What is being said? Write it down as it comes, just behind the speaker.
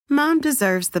Mom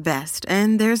deserves the best,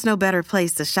 and there's no better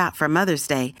place to shop for Mother's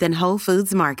Day than Whole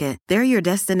Foods Market. They're your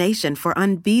destination for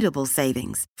unbeatable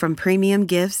savings, from premium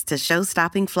gifts to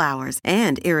show-stopping flowers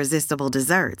and irresistible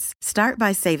desserts. Start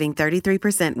by saving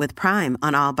 33% with Prime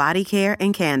on all body care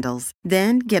and candles.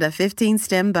 Then get a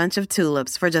 15-stem bunch of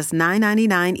tulips for just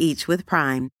 $9.99 each with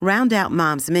Prime. Round out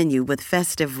Mom's menu with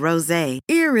festive rosé,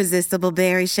 irresistible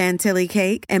berry chantilly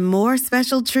cake, and more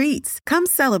special treats. Come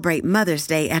celebrate Mother's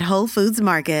Day at Whole Foods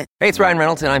Market. Hey, it's Ryan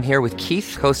Reynolds, and I'm here with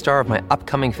Keith, co-star of my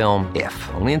upcoming film, If,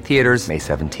 only in theaters May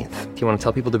 17th. Do you want to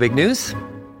tell people the big news?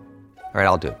 All right,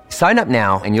 I'll do it. Sign up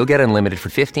now and you'll get unlimited for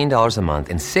 $15 a month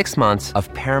and 6 months of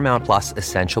Paramount Plus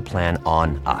Essential Plan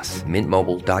on us.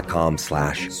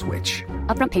 MintMobile.com/switch.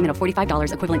 Upfront payment of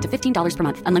 $45 equivalent to $15 per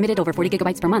month. Unlimited over 40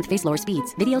 gigabytes per month. Face lower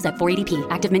speeds. Videos at 480p.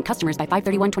 Active Mint customers by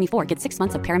 531.24 get 6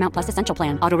 months of Paramount Plus Essential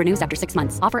Plan. Auto renews after 6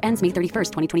 months. Offer ends May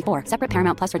 31st, 2024. Separate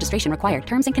Paramount Plus registration required.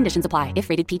 Terms and conditions apply if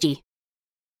rated PG.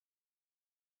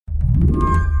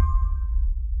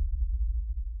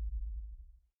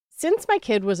 Since my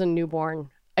kid was a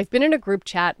newborn, I've been in a group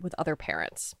chat with other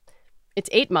parents. It's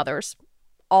 8 mothers,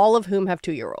 all of whom have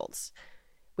 2-year-olds.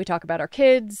 We talk about our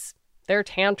kids, their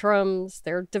tantrums,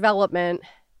 their development,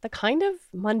 the kind of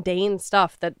mundane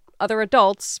stuff that other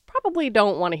adults probably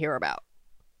don't want to hear about.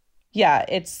 Yeah,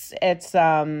 it's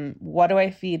what do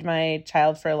I feed my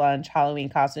child for lunch? Halloween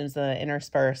costumes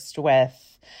interspersed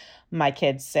with my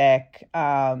kid's sick.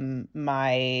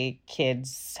 My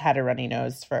kids had a runny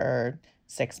nose for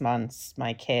 6 months.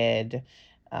 My kid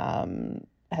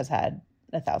has had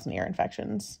 1,000 ear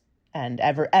infections, and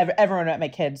everyone at my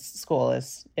kid's school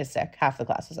is sick. Half the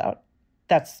class is out.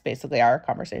 That's basically our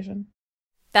conversation.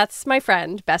 That's my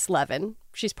friend, Bess Levin.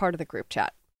 She's part of the group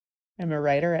chat. I'm a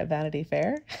writer at Vanity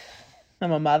Fair.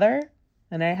 I'm a mother,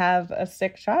 and I have a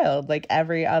sick child like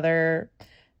every other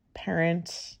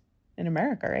parent in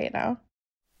America right now.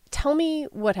 Tell me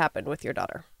what happened with your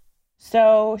daughter.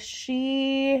 So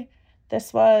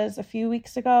this was a few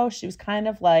weeks ago. She was kind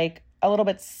of like a little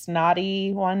bit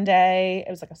snotty one day.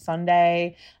 It was like a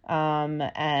Sunday.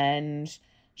 And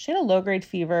she had a low-grade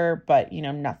fever, but,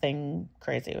 nothing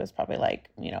crazy. It was probably like,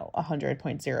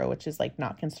 100.0, which is like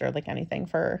not considered like anything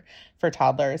for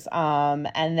toddlers.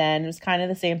 And then it was kind of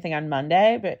the same thing on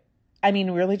Monday, but I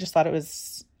mean, really just thought it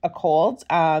was a cold.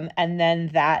 And then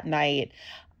that night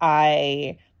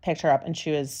I picked her up and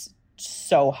she was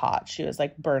so hot. She was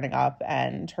like burning up,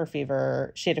 and she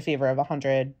had a fever of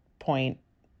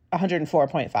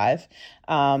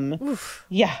 104.5.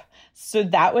 Yeah. So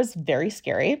that was very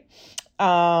scary.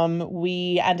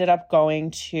 We ended up going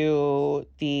to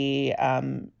the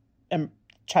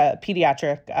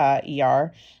pediatric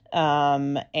ER,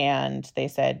 and they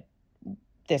said,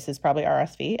 this is probably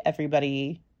RSV.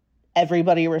 Everybody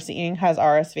we're seeing has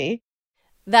RSV.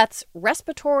 That's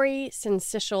respiratory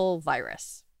syncytial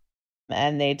virus.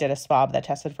 And they did a swab that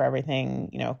tested for everything,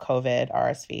 COVID,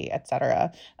 RSV, et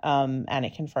cetera. And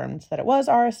it confirmed that it was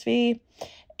RSV.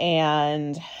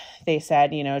 And they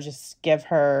said, just give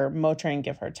her Motrin,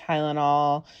 give her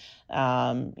Tylenol,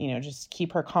 just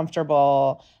keep her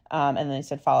comfortable. And then they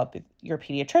said, follow up with your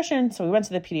pediatrician. So we went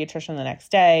to the pediatrician the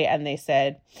next day, and they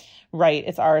said, right,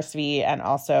 it's RSV and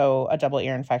also a double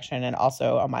ear infection and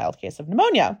also a mild case of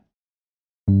pneumonia.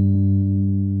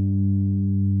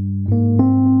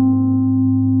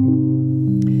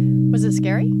 Was it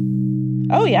scary?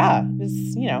 Oh, yeah.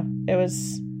 It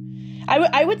was,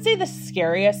 I would say the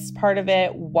scariest part of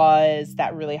it was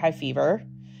that really high fever.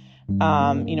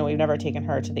 We've never taken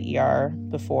her to the ER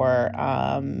before.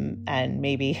 And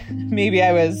maybe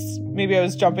I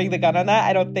was jumping the gun on that.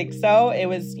 I don't think so. It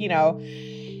was,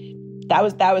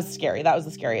 that was scary. That was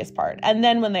the scariest part. And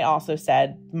then when they also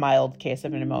said mild case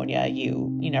of pneumonia, you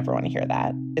never want to hear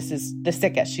that. This is the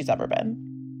sickest she's ever been.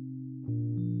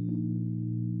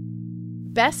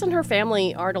 Bess and her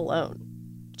family aren't alone.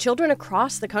 Children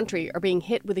across the country are being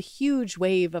hit with a huge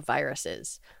wave of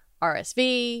viruses.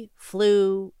 RSV,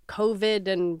 flu, COVID,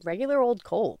 and regular old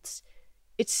colds.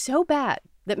 It's so bad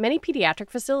that many pediatric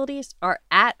facilities are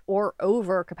at or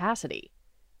over capacity.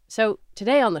 So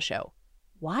today on the show,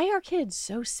 why are kids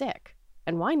so sick?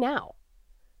 And why now?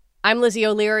 I'm Lizzie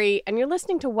O'Leary, and you're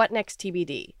listening to What Next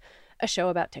TBD, a show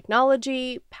about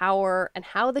technology, power, and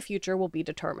how the future will be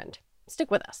determined. Stick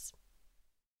with us.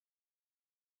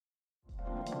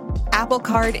 Apple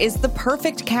Card is the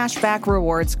perfect cashback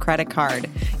rewards credit card.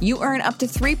 You earn up to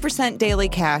 3% daily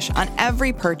cash on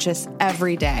every purchase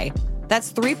every day.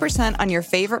 That's 3% on your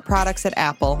favorite products at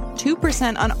Apple,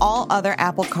 2% on all other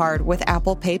Apple Card with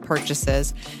Apple Pay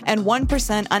purchases, and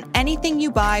 1% on anything you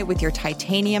buy with your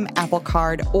titanium Apple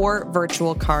Card or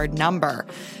virtual card number.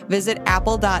 Visit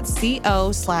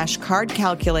apple.co/card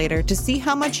calculator to see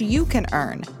how much you can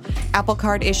earn. Apple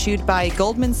Card issued by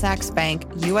Goldman Sachs Bank,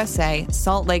 USA,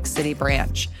 Salt Lake City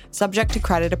branch. Subject to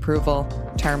credit approval.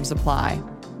 Terms apply.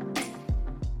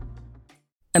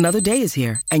 Another day is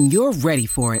here, and you're ready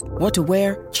for it. What to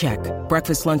wear? Check.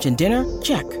 Breakfast, lunch, and dinner?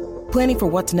 Check. Planning for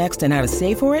what's next and how to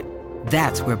save for it?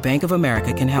 That's where Bank of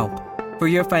America can help. For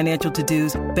your financial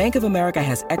to-dos, Bank of America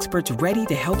has experts ready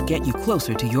to help get you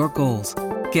closer to your goals.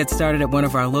 Get started at one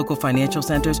of our local financial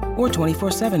centers or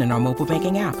 24/7 in our mobile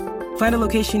banking app. Find a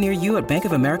location near you at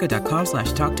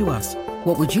bankofamerica.com/talktous.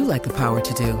 What would you like the power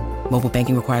to do? Mobile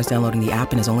banking requires downloading the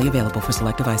app and is only available for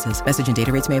select devices. Message and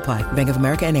data rates may apply. Bank of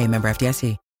America NA, member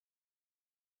FDIC.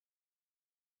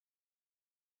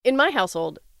 In my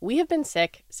household, we have been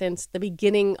sick since the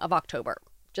beginning of October.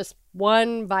 Just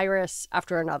one virus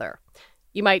after another.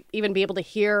 You might even be able to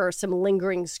hear some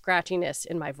lingering scratchiness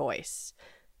in my voice.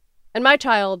 And my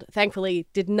child, thankfully,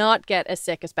 did not get as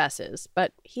sick as Bess's,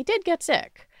 but he did get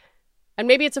sick. And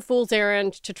maybe it's a fool's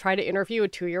errand to try to interview a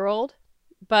 2-year-old,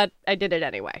 but I did it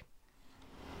anyway.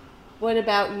 What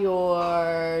about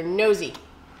your nosy?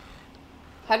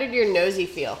 How did your nosy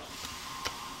feel?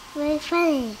 Very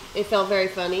funny. It felt very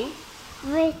funny?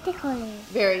 Very tickly.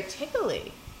 Very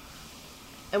tickly.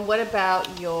 And what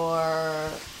about your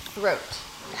throat?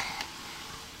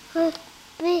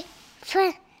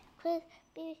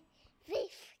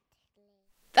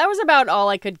 That was about all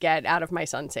I could get out of my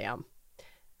son Sam.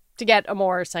 To get a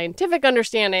more scientific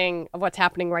understanding of what's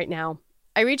happening right now,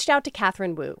 I reached out to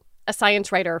Catherine Wu, a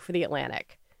science writer for The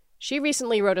Atlantic. She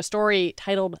recently wrote a story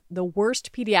titled The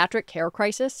Worst Pediatric Care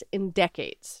Crisis in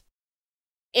Decades.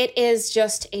 It is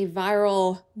just a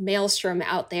viral maelstrom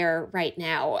out there right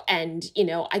now. And,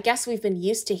 I guess we've been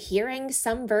used to hearing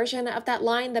some version of that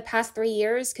line the past 3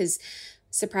 years because,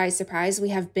 surprise, surprise, we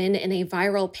have been in a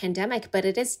viral pandemic, but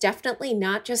it is definitely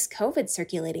not just COVID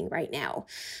circulating right now.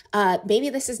 Maybe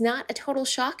this is not a total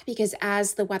shock because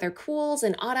as the weather cools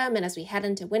in autumn and as we head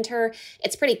into winter,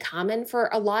 it's pretty common for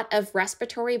a lot of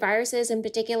respiratory viruses in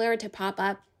particular to pop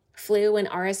up. Flu and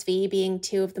RSV being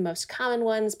two of the most common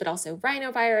ones, but also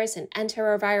rhinovirus and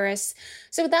enterovirus.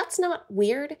 So that's not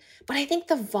weird, but I think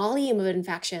the volume of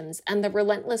infections and the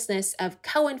relentlessness of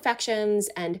co-infections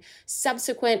and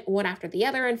subsequent one after the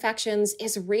other infections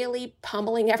is really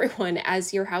pummeling everyone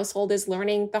as your household is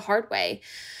learning the hard way.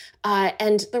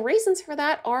 And the reasons for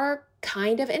that are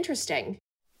kind of interesting.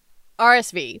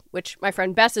 RSV, which my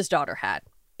friend Bess's daughter had,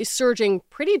 is surging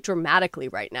pretty dramatically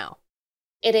right now.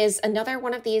 It is another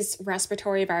one of these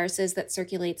respiratory viruses that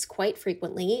circulates quite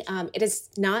frequently. It is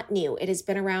not new. It has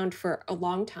been around for a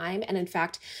long time. And in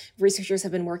fact, researchers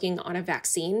have been working on a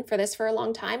vaccine for this for a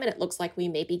long time. And it looks like we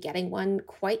may be getting one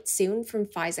quite soon from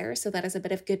Pfizer. So that is a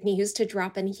bit of good news to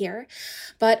drop in here.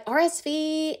 But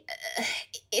RSV,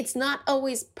 it's not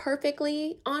always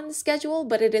perfectly on schedule,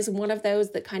 but it is one of those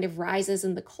that kind of rises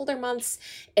in the colder months.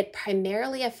 It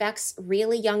primarily affects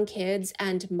really young kids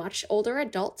and much older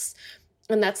adults.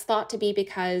 And that's thought to be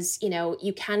because,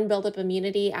 you can build up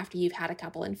immunity after you've had a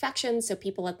couple infections. So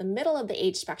people at the middle of the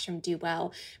age spectrum do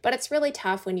well. But it's really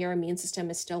tough when your immune system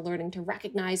is still learning to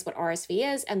recognize what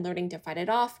RSV is and learning to fight it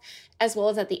off, as well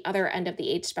as at the other end of the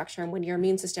age spectrum when your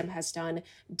immune system has done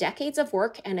decades of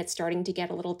work and it's starting to get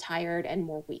a little tired and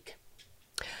more weak.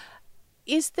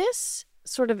 Is this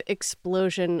sort of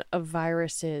explosion of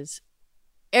viruses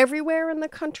everywhere in the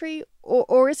country,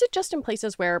 or is it just in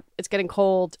places where it's getting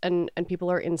cold and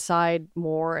people are inside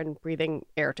more and breathing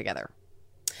air together?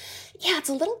 Yeah, it's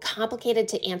a little complicated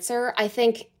to answer. I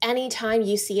think anytime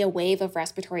you see a wave of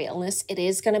respiratory illness, it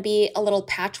is going to be a little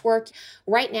patchwork.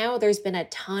 Right now, there's been a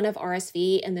ton of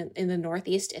RSV in the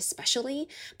Northeast especially,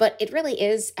 but it really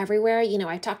is everywhere.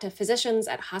 I've talked to physicians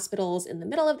at hospitals in the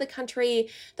middle of the country,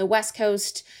 the West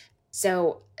Coast.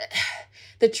 So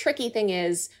the tricky thing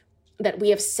is that we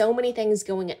have so many things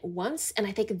going at once. And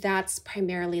I think that's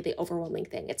primarily the overwhelming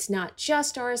thing. It's not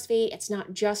just RSV. It's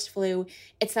not just flu.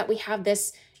 It's that we have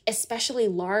this especially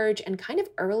large and kind of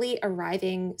early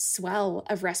arriving swell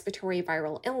of respiratory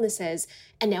viral illnesses.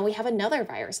 And now we have another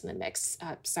virus in the mix,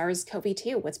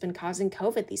 SARS-CoV-2, what's been causing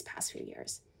COVID these past few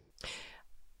years.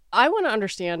 I want to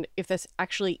understand if this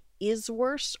actually is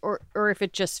worse or if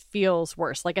it just feels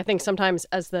worse. Like, I think sometimes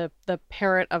as the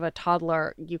parent of a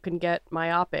toddler, you can get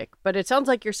myopic, but it sounds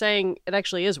like you're saying it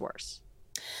actually is worse.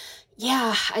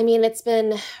 Yeah, I mean, it's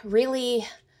been really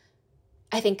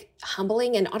I think,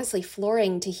 humbling and honestly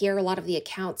flooring to hear a lot of the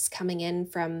accounts coming in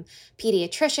from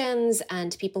pediatricians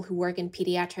and people who work in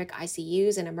pediatric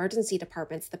ICUs and emergency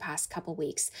departments the past couple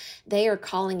weeks. They are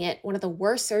calling it one of the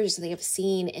worst surges they have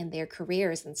seen in their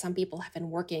careers. And some people have been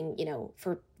working,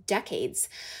 for decades.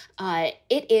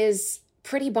 It is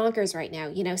pretty bonkers right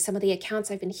now. Some of the accounts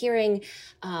I've been hearing,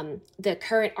 the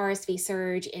current RSV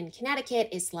surge in Connecticut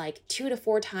is like 2 to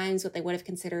 4 times what they would have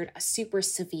considered a super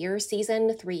severe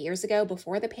season 3 years ago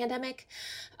before the pandemic.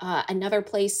 Another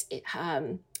place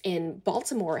in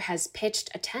Baltimore has pitched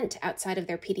a tent outside of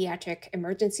their pediatric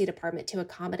emergency department to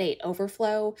accommodate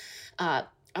overflow.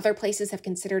 Other places have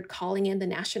considered calling in the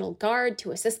National Guard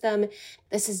to assist them.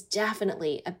 This is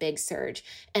definitely a big surge.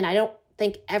 And I don't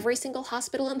think every single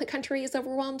hospital in the country is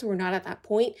overwhelmed. We're not at that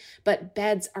point, but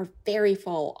beds are very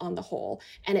full on the whole.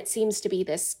 And it seems to be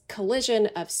this collision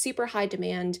of super high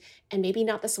demand and maybe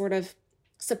not the sort of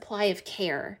supply of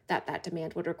care that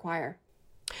demand would require.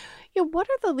 Yeah, what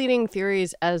are the leading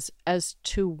theories as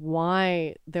to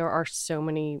why there are so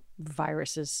many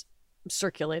viruses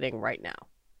circulating right now?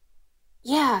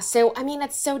 Yeah, so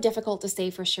it's so difficult to say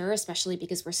for sure, especially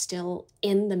because we're still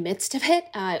in the midst of it.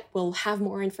 We'll have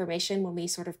more information when we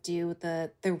sort of do the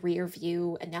rear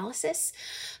view analysis,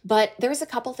 but there's a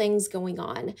couple things going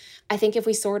on. I think if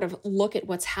we sort of look at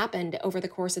what's happened over the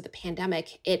course of the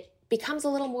pandemic, it becomes a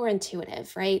little more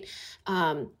intuitive, right?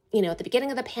 At the beginning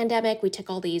of the pandemic, we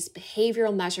took all these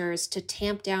behavioral measures to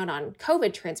tamp down on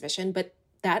COVID transmission, but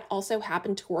that also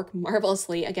happened to work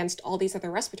marvelously against all these other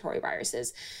respiratory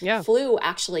viruses. Yeah. Flu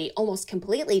actually almost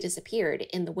completely disappeared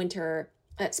in the winter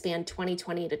that spanned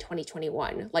 2020 to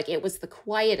 2021. Like, it was the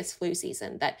quietest flu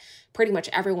season that pretty much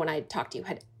everyone I talked to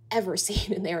had ever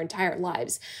seen in their entire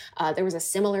lives. There was a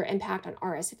similar impact on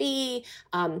RSV,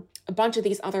 a bunch of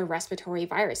these other respiratory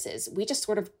viruses. We just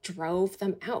sort of drove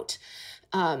them out.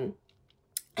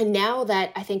 And now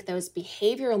that I think those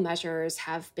behavioral measures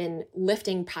have been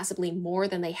lifting possibly more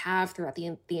than they have throughout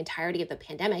the entirety of the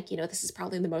pandemic, this is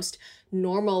probably the most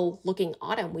normal looking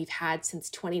autumn we've had since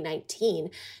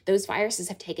 2019. Those viruses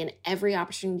have taken every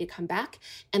opportunity to come back,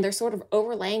 and they're sort of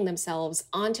overlaying themselves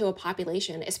onto a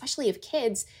population, especially of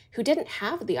kids who didn't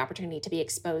have the opportunity to be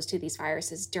exposed to these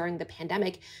viruses during the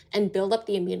pandemic and build up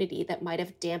the immunity that might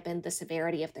have dampened the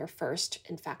severity of their first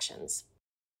infections.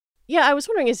 Yeah, I was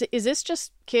wondering, is this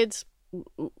just kids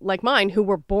like mine who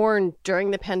were born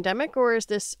during the pandemic, or is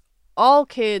this all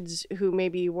kids who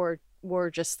maybe were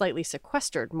just slightly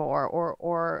sequestered more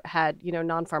or had,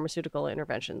 non-pharmaceutical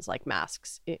interventions like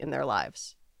masks in their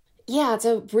lives? Yeah, it's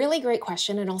a really great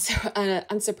question, and also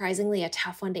unsurprisingly a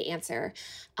tough one to answer.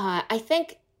 I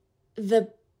think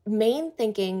the main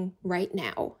thinking right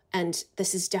now, and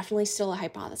this is definitely still a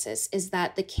hypothesis, is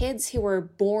that the kids who were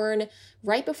born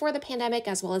right before the pandemic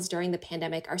as well as during the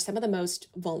pandemic are some of the most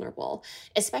vulnerable,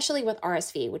 especially with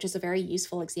RSV, which is a very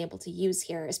useful example to use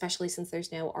here, especially since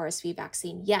there's no RSV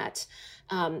vaccine yet.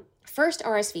 First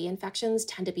RSV infections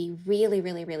tend to be really,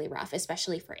 really, really rough,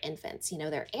 especially for infants.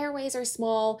 Their airways are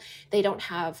small. They don't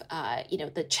have,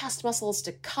 the chest muscles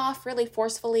to cough really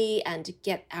forcefully and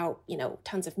get out,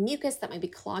 tons of mucus that might be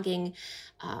clogging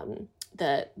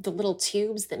the little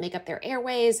tubes that make up their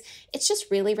airways. It's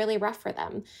just really, really rough for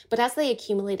them. But as they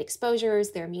accumulate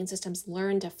exposures, their immune systems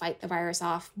learn to fight the virus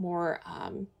off more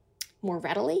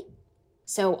readily.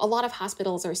 So a lot of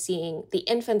hospitals are seeing the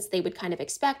infants they would kind of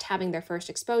expect having their first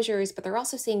exposures, but they're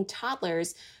also seeing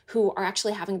toddlers who are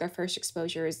actually having their first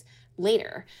exposures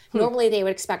later. Normally, they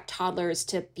would expect toddlers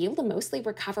to be able to mostly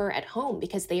recover at home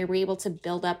because they were able to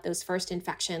build up those first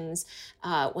infections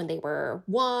when they were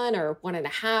 1 or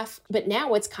 1.5. But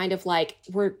now it's kind of like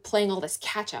we're playing all this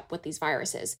catch up with these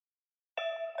viruses.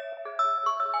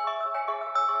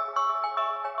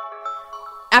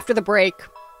 After the break,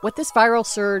 what this viral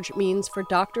surge means for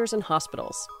doctors and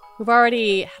hospitals who've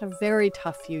already had a very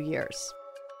tough few years.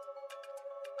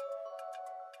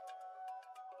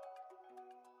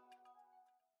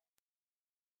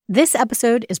 This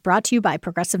episode is brought to you by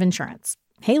Progressive Insurance.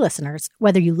 Hey, listeners,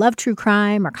 whether you love true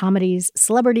crime or comedies,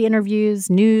 celebrity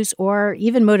interviews, news, or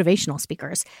even motivational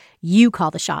speakers, you call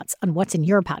the shots on what's in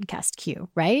your podcast queue,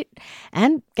 right?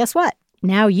 And guess what?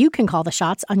 Now you can call the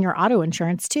shots on your auto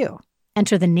insurance, too.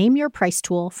 Enter the Name Your Price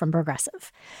tool from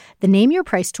Progressive. The Name Your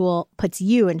Price tool puts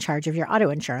you in charge of your auto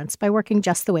insurance by working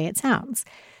just the way it sounds.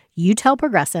 You tell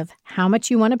Progressive how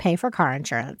much you want to pay for car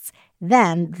insurance.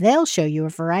 Then they'll show you a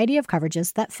variety of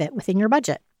coverages that fit within your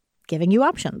budget, giving you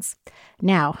options.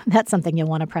 Now, that's something you'll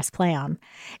want to press play on.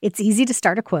 It's easy to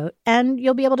start a quote, and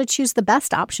you'll be able to choose the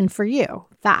best option for you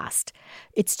fast.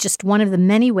 It's just one of the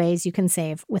many ways you can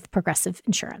save with Progressive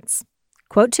Insurance.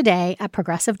 Quote today at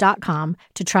Progressive.com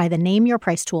to try the Name Your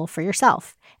Price tool for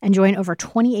yourself and join over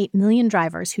 28 million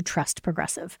drivers who trust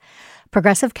Progressive.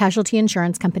 Progressive Casualty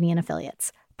Insurance Company and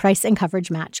Affiliates. Price and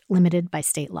coverage match limited by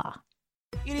state law.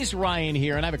 It is Ryan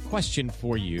here, and I have a question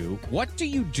for you. What do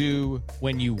you do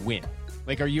when you win?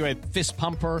 Like, are you a fist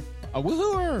pumper, a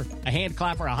woohooer, a hand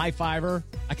clapper, a high fiver?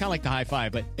 I kind of like the high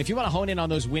five, but if you want to hone in on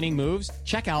those winning moves,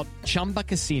 check out Chumba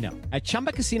Casino. At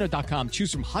ChumbaCasino.com,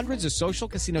 choose from hundreds of social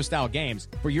casino-style games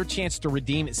for your chance to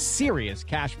redeem serious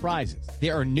cash prizes.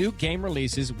 There are new game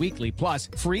releases weekly, plus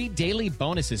free daily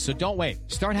bonuses. So don't wait.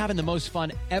 Start having the most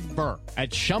fun ever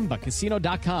at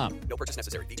ChumbaCasino.com. No purchase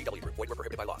necessary. VGW. Void where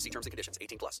prohibited by law. See terms and conditions.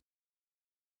 18+.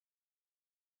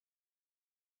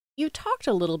 You talked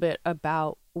a little bit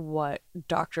about what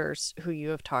doctors who you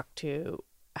have talked to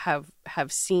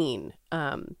have seen,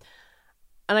 and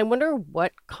I wonder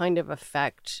what kind of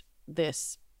effect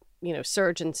this,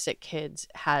 surge in sick kids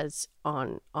has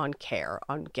on care,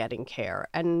 on getting care,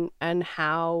 and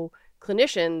how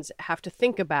clinicians have to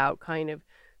think about kind of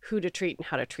who to treat and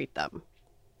how to treat them.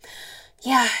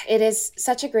 Yeah, it is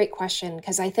such a great question,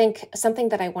 because I think something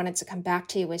that I wanted to come back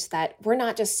to is that we're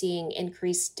not just seeing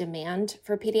increased demand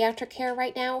for pediatric care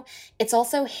right now. It's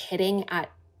also hitting at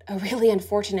a really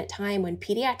unfortunate time when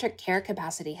pediatric care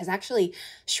capacity has actually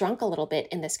shrunk a little bit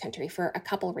in this country for a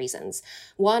couple reasons.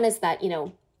 One is that,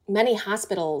 many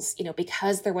hospitals,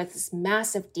 because there was this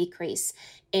massive decrease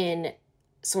in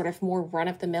sort of more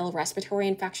run-of-the-mill respiratory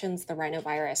infections, the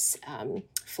rhinovirus,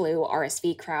 flu,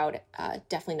 RSV crowd,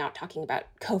 definitely not talking about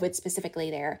COVID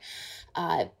specifically there.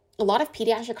 A lot of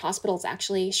pediatric hospitals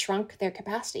actually shrunk their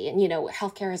capacity. And,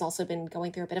 healthcare has also been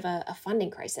going through a bit of a funding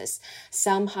crisis.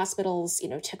 Some hospitals,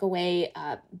 took away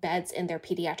beds in their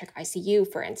pediatric ICU,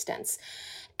 for instance.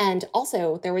 And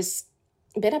also there was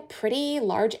been a pretty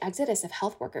large exodus of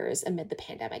health workers amid the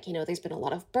pandemic. There's been a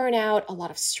lot of burnout, a lot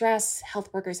of stress. Health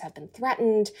workers have been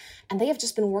threatened, and they have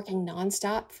just been working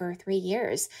nonstop for 3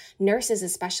 years. Nurses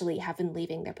especially have been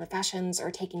leaving their professions or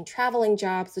taking traveling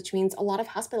jobs, which means a lot of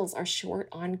hospitals are short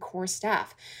on core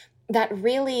staff. That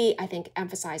really, I think,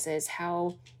 emphasizes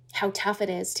how tough it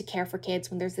is to care for kids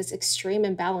when there's this extreme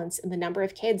imbalance in the number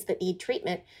of kids that need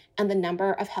treatment and the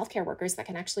number of healthcare workers that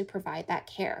can actually provide that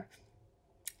care.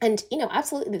 And,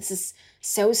 absolutely, this is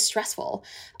so stressful.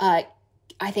 I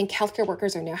think healthcare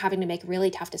workers are now having to make really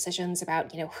tough decisions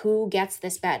about, who gets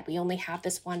this bed. We only have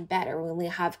this one bed, or we only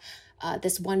have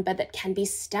this one bed that can be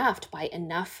staffed by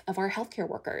enough of our healthcare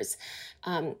workers.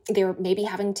 They're maybe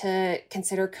having to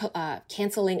consider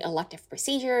canceling elective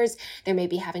procedures. They may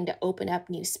be having to open up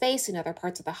new space in other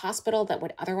parts of the hospital that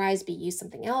would otherwise be used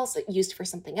for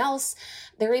something else.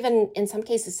 They're even, in some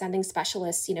cases, sending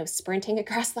specialists, sprinting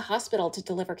across the hospital to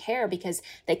deliver care because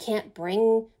they can't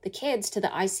bring the kids to the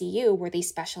ICU where these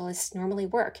specialists normally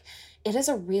work. It is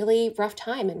a really rough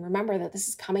time. And remember that this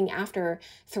is coming after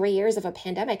 3 years of a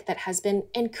pandemic that has been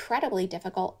incredibly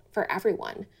difficult for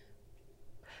everyone.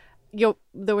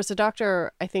 There was a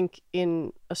doctor, I think,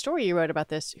 in a story you wrote about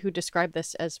this, who described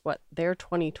this as their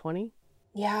 2020?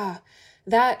 Yeah,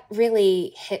 that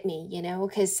really hit me,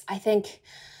 because I think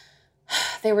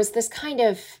there was this kind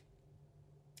of,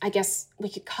 I guess we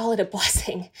could call it a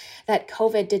blessing, that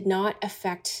COVID did not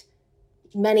affect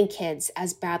many kids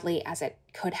as badly as it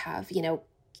could have.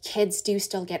 Kids do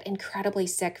still get incredibly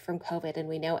sick from COVID, and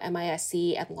we know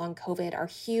MIS-C and long COVID are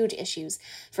huge issues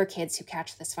for kids who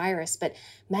catch this virus, but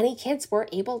many kids were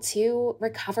able to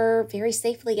recover very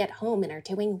safely at home and are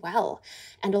doing well.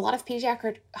 And a lot of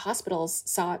pediatric hospitals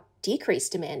saw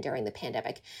decreased demand during the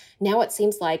pandemic. Now it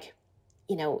seems like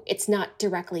it's not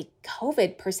directly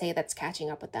COVID per se that's catching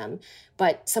up with them,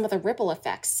 but some of the ripple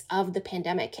effects of the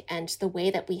pandemic and the way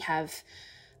that we have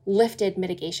lifted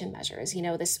mitigation measures,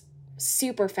 this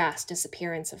super fast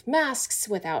disappearance of masks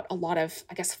without a lot of,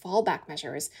 fallback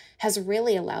measures has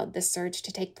really allowed this surge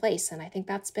to take place. And I think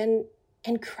that's been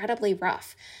incredibly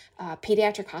rough.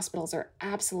 Pediatric hospitals are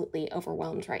absolutely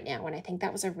overwhelmed right now. And I think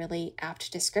that was a really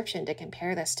apt description to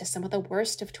compare this to some of the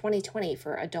worst of 2020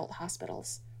 for adult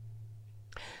hospitals.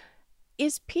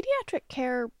 Is pediatric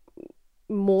care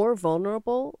more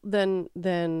vulnerable than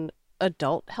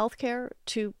adult healthcare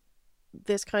to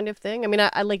this kind of thing? I mean,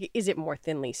 I like, is it more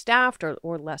thinly staffed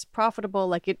or less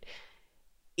profitable?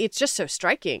 It's just so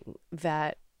striking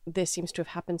that this seems to have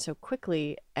happened so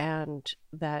quickly and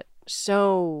that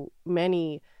so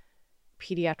many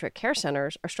pediatric care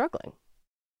centers are struggling.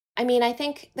 I mean, I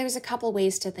think there's a couple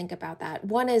ways to think about that.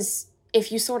 One is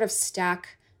if you sort of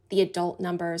stack the adult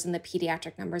numbers and the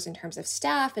pediatric numbers in terms of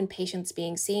staff and patients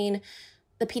being seen,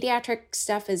 the pediatric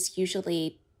stuff is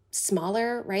usually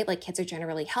smaller, right? Like kids are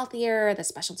generally healthier. The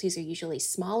specialties are usually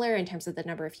smaller in terms of the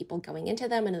number of people going into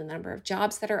them and the number of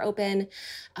jobs that are open.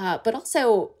 But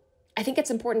also, I think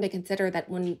it's important to consider that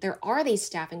when there are these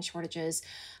staffing shortages,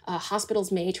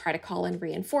 hospitals may try to call in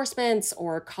reinforcements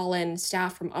or call in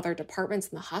staff from other departments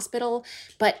in the hospital,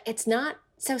 but it's not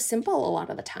so simple a lot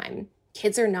of the time.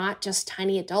 Kids are not just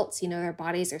tiny adults, their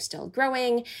bodies are still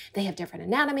growing. They have different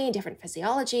anatomy, different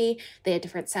physiology. They have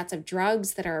different sets of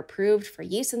drugs that are approved for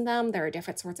use in them. There are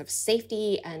different sorts of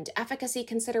safety and efficacy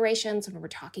considerations when we're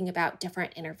talking about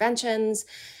different interventions.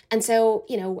 And so,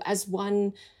 as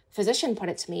one physician put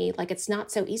it to me, like, it's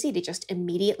not so easy to just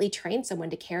immediately train someone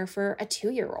to care for a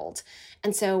 2-year-old.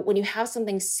 And so when you have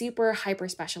something super hyper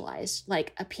specialized,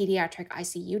 like a pediatric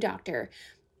ICU doctor,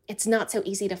 it's not so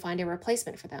easy to find a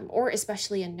replacement for them, or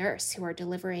especially a nurse who are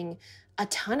delivering a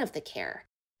ton of the care.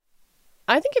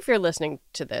 I think if you're listening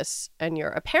to this and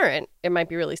you're a parent, it might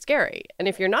be really scary. And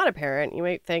if you're not a parent, you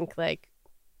might think like,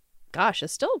 gosh,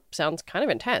 this still sounds kind of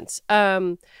intense.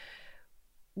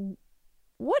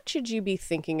 What should you be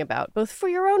thinking about, both for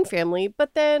your own family,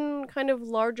 but then kind of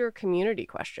larger community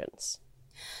questions?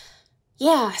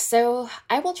 Yeah, so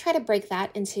I will try to break that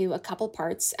into a couple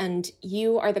parts, and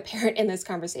you are the parent in this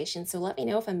conversation, so let me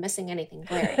know if I'm missing anything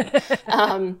glaring.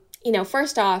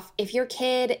 First off, if your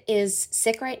kid is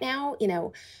sick right now,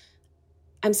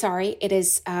 I'm sorry, it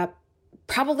is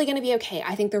probably going to be okay.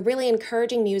 I think the really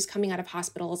encouraging news coming out of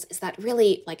hospitals is that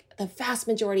really, like, the vast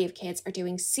majority of kids are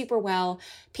doing super well.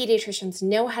 Pediatricians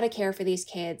know how to care for these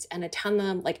kids, and a ton of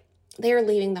them, like, they're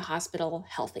leaving the hospital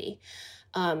healthy.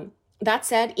 That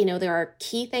said, there are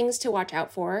key things to watch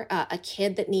out for. A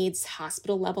kid that needs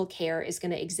hospital level care is going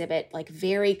to exhibit like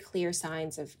very clear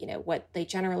signs of, what they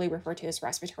generally refer to as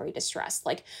respiratory distress,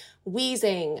 like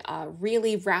wheezing,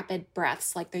 really rapid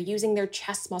breaths, like they're using their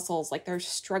chest muscles, like they're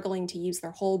struggling to use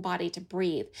their whole body to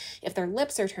breathe. If their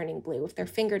lips are turning blue, if their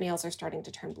fingernails are starting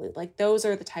to turn blue, like those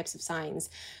are the types of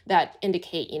signs that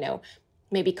indicate,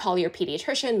 maybe call your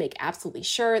pediatrician, make absolutely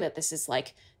sure that this is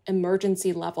like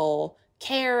emergency level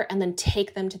care, and then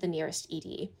take them to the nearest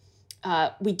ED.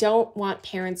 We don't want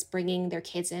parents bringing their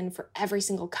kids in for every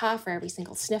single cough or every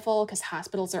single sniffle, because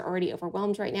hospitals are already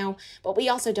overwhelmed right now, but we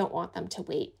also don't want them to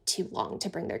wait too long to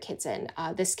bring their kids in.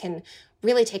 This can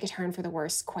really take a turn for the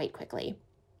worse quite quickly.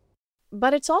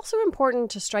 But it's also important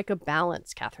to strike a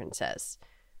balance, Catherine says,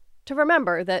 to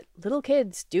remember that little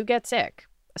kids do get sick,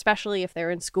 especially if they're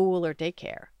in school or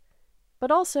daycare, but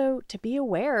also to be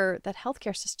aware that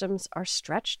healthcare systems are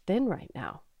stretched thin right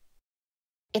now.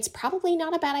 It's probably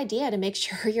not a bad idea to make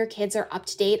sure your kids are up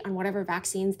to date on whatever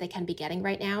vaccines they can be getting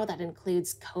right now. That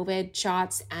includes COVID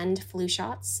shots and flu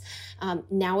shots.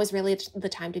 Now is really the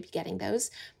time to be getting those.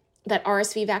 That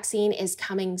RSV vaccine is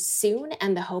coming soon,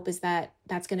 and the hope is that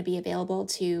that's going to be available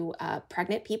to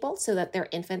pregnant people so that their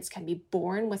infants can be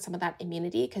born with some of that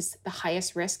immunity, because the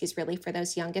highest risk is really for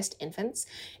those youngest infants.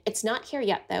 It's not here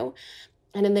yet, though.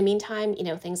 And in the meantime,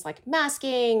 things like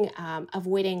masking,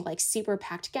 avoiding like super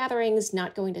packed gatherings,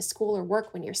 not going to school or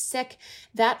work when you're sick,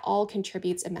 that all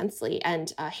contributes immensely.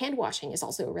 And hand washing is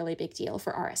also a really big deal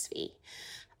for RSV.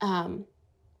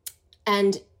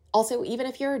 And also, even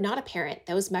if you're not a parent,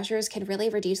 those measures can really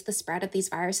reduce the spread of these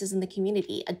viruses in the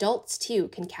community. Adults, too,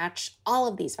 can catch all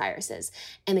of these viruses,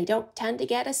 and they don't tend to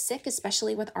get as sick,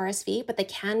 especially with RSV, but they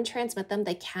can transmit them,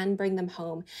 they can bring them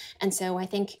home. And so I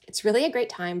think it's really a great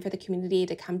time for the community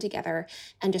to come together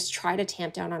and just try to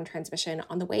tamp down on transmission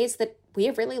on the ways that we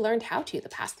have really learned how to the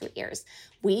past 3 years.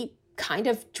 We kind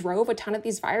of drove a ton of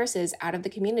these viruses out of the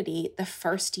community the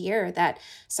first year that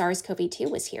SARS-CoV-2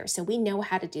 was here. So we know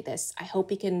how to do this. I hope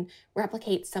we can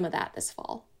replicate some of that this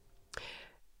fall.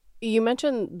 You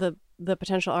mentioned the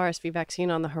potential RSV vaccine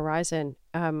on the horizon.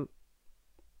 Do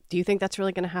you think that's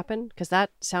really going to happen? Because that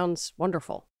sounds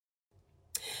wonderful.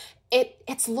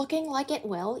 It's looking like it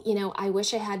will. I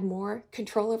wish I had more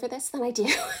control over this than I do,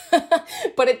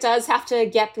 but it does have to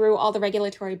get through all the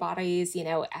regulatory bodies,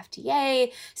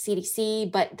 FDA,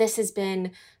 CDC, but this has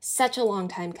been such a long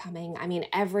time coming. I mean,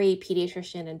 every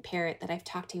pediatrician and parent that I've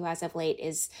talked to as of late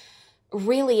is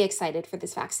really excited for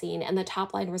this vaccine, and the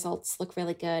top line results look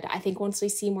really good. I think once we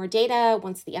see more data,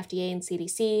 once the FDA and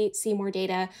CDC see more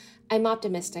data, I'm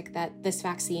optimistic that this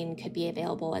vaccine could be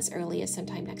available as early as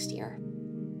sometime next year.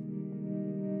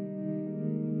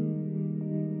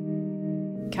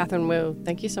 Catherine Wu,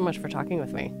 thank you so much for talking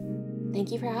with me.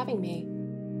 Thank you for having me.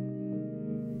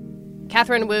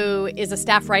 Catherine Wu is a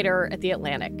staff writer at The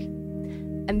Atlantic.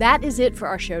 And that is it for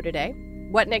our show today.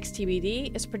 What Next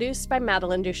TBD is produced by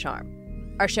Madeline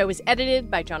Ducharme. Our show is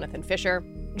edited by Jonathan Fisher.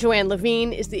 Joanne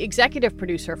Levine is the executive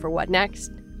producer for What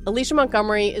Next. Alicia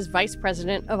Montgomery is vice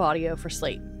president of audio for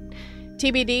Slate.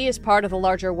 TBD is part of the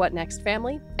larger What Next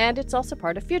family, and it's also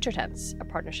part of Future Tense, a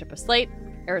partnership of Slate,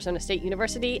 Arizona State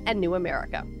University, and New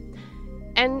America.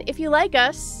 And if you like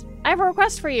us, I have a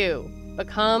request for you.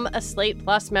 Become a Slate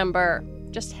Plus member.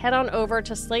 Just head on over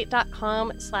to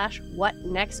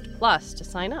slate.com/whatnextplus to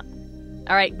sign up.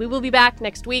 All right, we will be back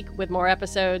next week with more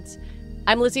episodes.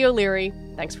 I'm Lizzie O'Leary.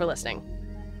 Thanks for listening.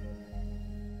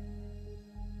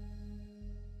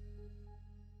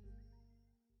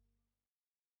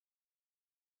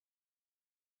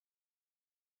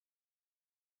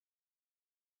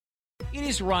 It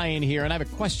is Ryan here, and I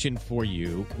have a question for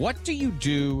you. What do you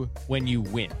do when you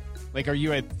win? Like, are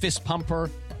you a fist pumper,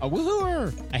 a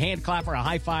woohooer, a hand clapper, a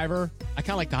high fiver? I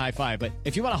kind of like the high five, but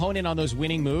if you want to hone in on those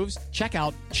winning moves, check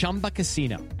out Chumba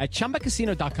Casino. At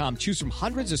ChumbaCasino.com, choose from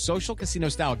hundreds of social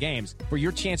casino-style games for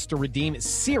your chance to redeem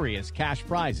serious cash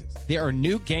prizes. There are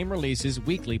new game releases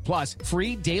weekly, plus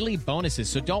free daily bonuses,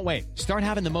 so don't wait. Start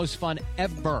having the most fun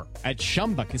ever at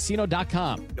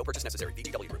ChumbaCasino.com. No purchase necessary.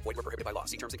 VGW Group. Void where prohibited by law.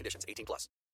 See terms and conditions. 18+.